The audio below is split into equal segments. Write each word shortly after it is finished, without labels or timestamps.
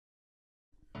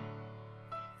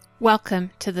Welcome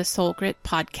to the Soul Grit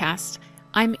podcast.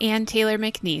 I'm Ann Taylor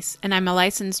McNeese, and I'm a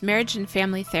licensed marriage and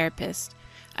family therapist.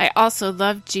 I also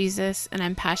love Jesus, and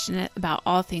I'm passionate about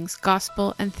all things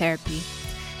gospel and therapy.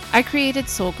 I created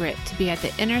Soul Grit to be at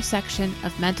the intersection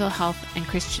of mental health and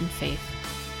Christian faith.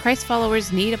 Christ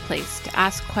followers need a place to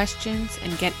ask questions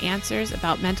and get answers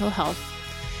about mental health.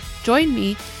 Join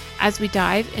me as we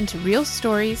dive into real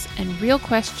stories and real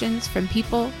questions from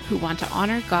people who want to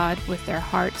honor God with their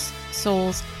hearts,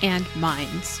 souls, and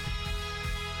minds.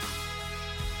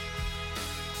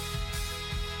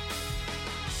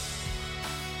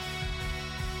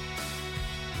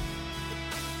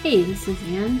 Hey, this is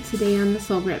Ann. Today on the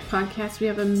Soul Grit podcast, we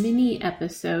have a mini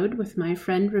episode with my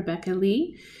friend Rebecca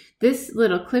Lee. This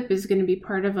little clip is going to be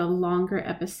part of a longer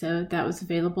episode that was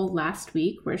available last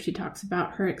week where she talks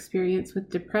about her experience with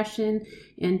depression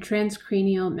and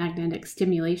transcranial magnetic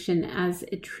stimulation as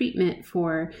a treatment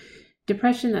for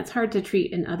depression that's hard to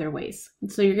treat in other ways.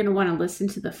 And so you're going to want to listen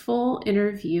to the full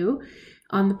interview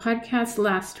on the podcast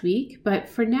last week. But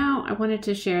for now, I wanted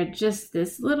to share just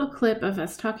this little clip of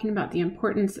us talking about the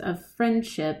importance of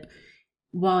friendship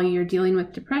while you're dealing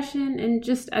with depression and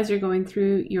just as you're going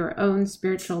through your own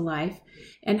spiritual life,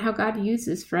 and how God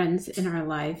uses friends in our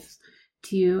lives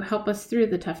to help us through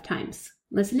the tough times.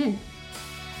 Listen in.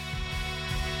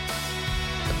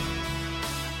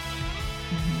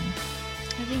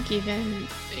 I think even,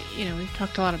 we've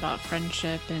talked a lot about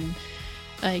friendship and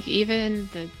like even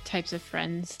the types of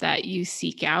friends that you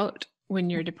seek out when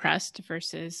you're depressed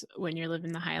versus when you're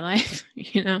living the high life,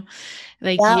 you're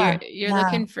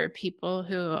looking for people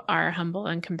who are humble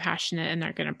and compassionate and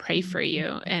are going to pray for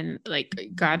you. And like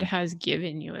God has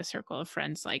given you a circle of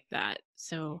friends like that.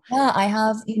 So yeah, I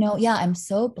have, I'm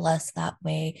so blessed that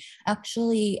way.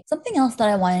 Actually, something else that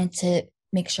I wanted to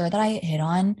make sure that I hit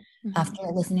on after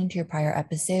listening to your prior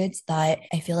episodes that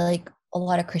I feel like a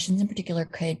lot of Christians in particular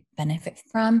could benefit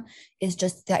from is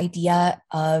just the idea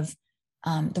of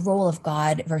the role of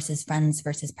God versus friends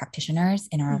versus practitioners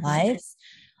in our lives.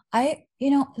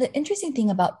 The interesting thing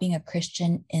about being a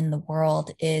Christian in the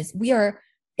world is we are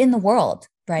in the world,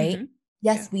 right?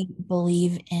 Yes, we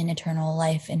believe in eternal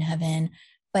life in heaven,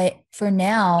 but for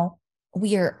now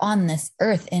we are on this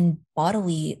earth in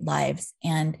bodily lives,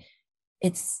 and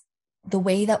it's the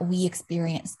way that we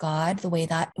experience God, the way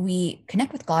that we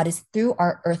connect with God is through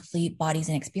our earthly bodies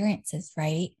and experiences,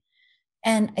 right?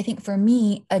 And I think for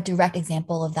me, a direct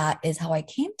example of that is how I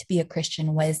came to be a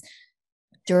Christian was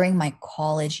during my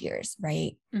college years,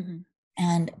 right?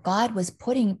 And God was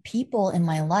putting people in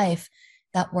my life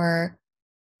that were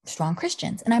strong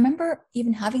Christians. And I remember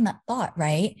even having that thought,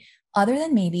 right? Other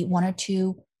than maybe one or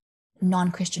two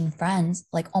non-Christian friends,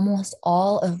 like almost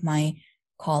all of my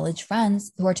college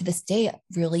friends who are to this day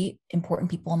really important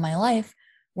people in my life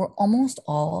were almost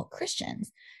all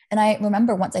Christians. And I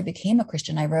remember once I became a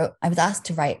Christian, I was asked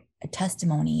to write a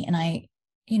testimony, and I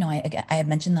had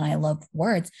mentioned that I love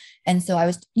words. And so I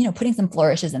was, putting some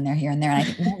flourishes in there here and there. And I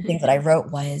think one of the things that I wrote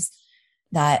was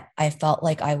that I felt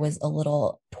like I was a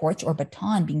little torch or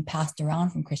baton being passed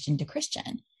around from Christian to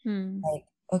Christian. Like,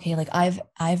 okay, like I've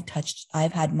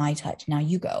had my touch. Now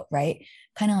you go, right?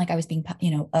 Kind of like I was being,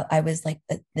 I was like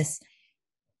this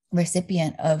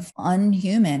recipient of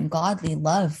unhuman, godly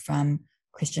love from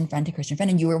Christian friend to Christian friend.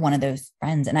 And you were one of those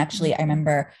friends. And actually, I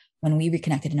remember when we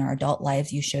reconnected in our adult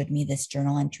lives, you showed me this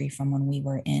journal entry from when we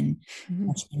were in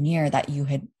freshman year that you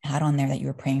had on there that you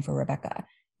were praying for Rebecca,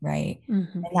 right?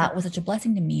 And that was such a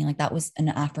blessing to me. Like that was an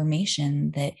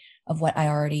affirmation that of what I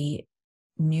already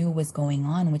knew was going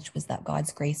on, which was that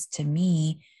God's grace to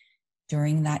me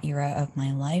during that era of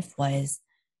my life was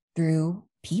through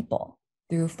people,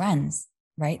 through friends,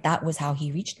 right? That was how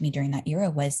he reached me during that era,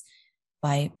 was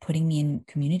by putting me in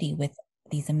community with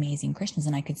these amazing Christians.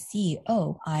 And I could see,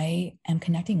 oh, I am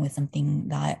connecting with something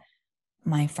that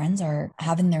my friends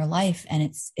have in their life, and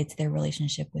it's their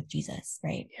relationship with Jesus,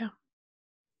 right? Yeah.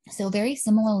 So very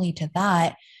similarly to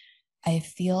that, I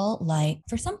feel like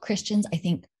for some Christians, I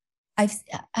think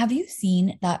have you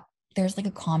seen that there's like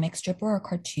a comic strip or a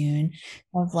cartoon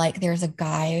of like there's a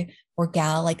guy or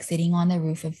gal like sitting on the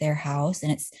roof of their house,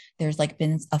 and there's like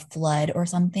been a flood or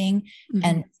something,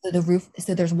 and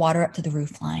so there's water up to the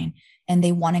roof line, and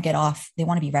they want to get off, they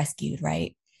want to be rescued,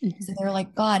 right? So they're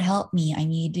like, God help me, I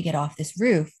need to get off this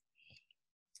roof.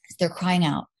 So they're crying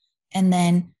out, and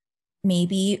then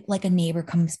maybe like a neighbor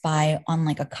comes by on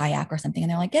like a kayak or something,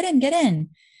 and they're like, get in,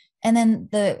 and then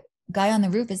the guy on the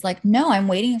roof is like, no, I'm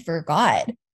waiting for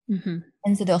God.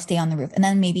 And so they'll stay on the roof. And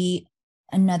then maybe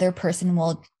another person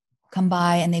will come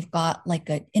by and they've got like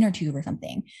an inner tube or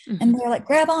something. And they're like,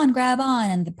 grab on.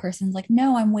 And the person's like,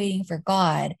 no, I'm waiting for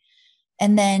God.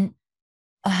 And then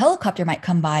a helicopter might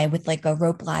come by with like a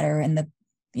rope ladder and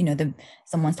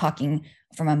someone's talking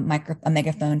from a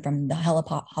megaphone from the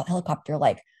helicopter,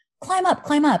 like, climb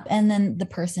up. And then the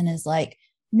person is like,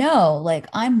 no, like,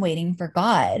 I'm waiting for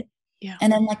God. Yeah.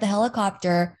 And then like the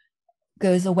helicopter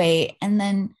goes away. And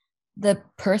then the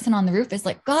person on the roof is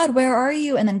like, God, where are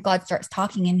you? And then God starts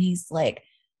talking and he's like,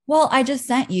 well, I just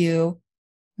sent you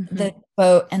the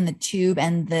boat and the tube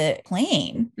and the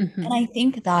plane. And I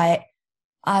think that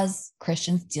as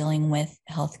Christians dealing with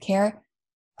healthcare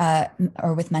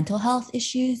or with mental health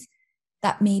issues,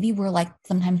 that maybe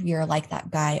sometimes we are like that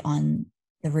guy on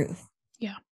the roof.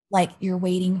 Yeah. Like, you're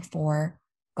waiting for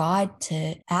God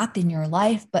to act in your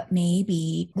life, but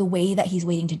maybe the way that he's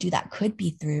waiting to do that could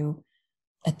be through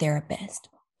a therapist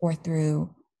or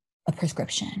through a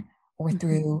prescription or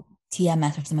through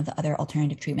TMS or some of the other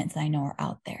alternative treatments that I know are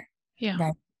out there. Yeah.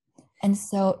 Right. And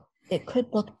so it could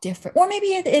look different, or maybe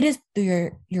it is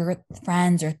through your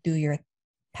friends or through your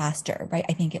pastor, right?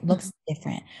 I think it looks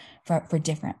different for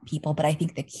different people, but I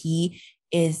think the key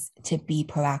is to be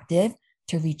proactive,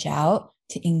 to reach out,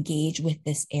 to engage with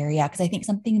this area. Because I think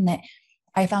something that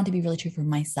I found to be really true for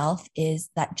myself is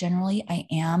that generally I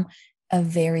am a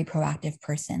very proactive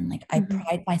person. Like, I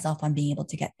pride myself on being able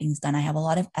to get things done. I have a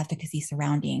lot of efficacy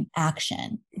surrounding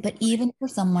action. But even for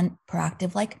someone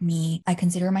proactive like me, I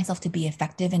consider myself to be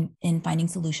effective in finding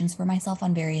solutions for myself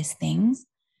on various things.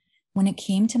 When it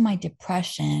came to my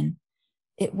depression,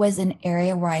 it was an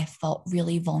area where I felt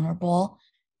really vulnerable,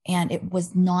 and it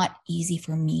was not easy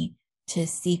for me to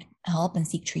seek help and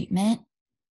seek treatment,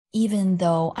 even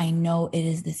though I know it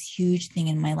is this huge thing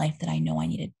in my life that I know I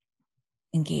need to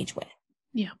engage with.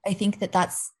 Yeah. I think that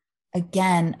that's,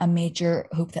 again, a major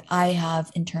hope that I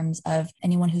have in terms of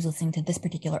anyone who's listening to this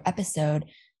particular episode,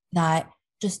 that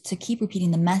just to keep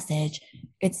repeating the message,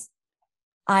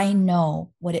 I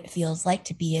know what it feels like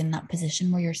to be in that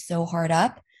position where you're so hard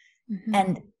up,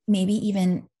 and maybe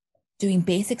even doing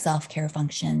basic self-care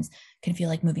functions can feel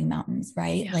like moving mountains,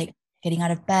 right? Yeah. Like getting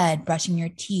out of bed, brushing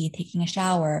your teeth, taking a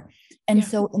shower. And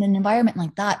so in an environment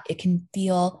like that, it can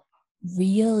feel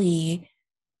really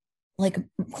like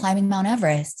climbing Mount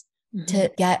Everest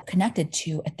to get connected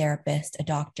to a therapist, a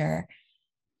doctor.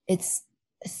 It's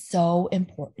so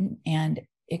important, and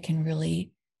it can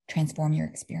really transform your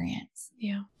experience.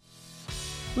 Yeah.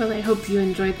 Well, I hope you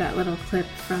enjoyed that little clip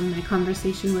from my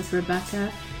conversation with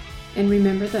Rebecca. And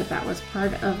remember that was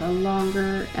part of a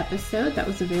longer episode that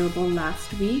was available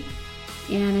last week.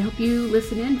 And I hope you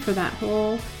listen in for that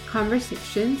whole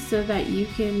conversation so that you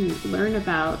can learn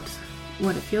about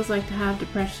what it feels like to have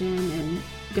depression and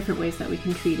different ways that we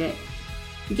can treat it.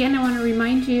 Again, I want to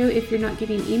remind you, if you're not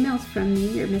getting emails from me,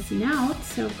 you're missing out.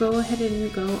 So go ahead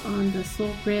and go on the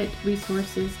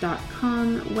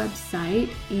soulgritresources.com website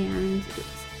and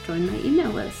join my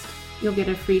email list. You'll get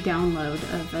a free download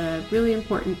of a really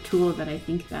important tool that I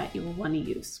think that you will want to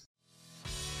use.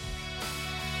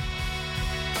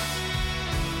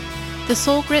 The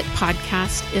Soul Grit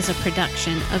podcast is a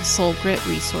production of Soul Grit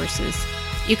Resources.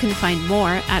 You can find more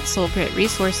at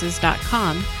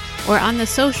soulgritresources.com or on the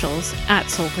socials at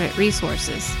Soul Grit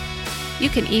Resources. You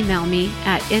can email me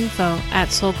at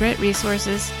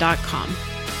info@soulgritresources.com.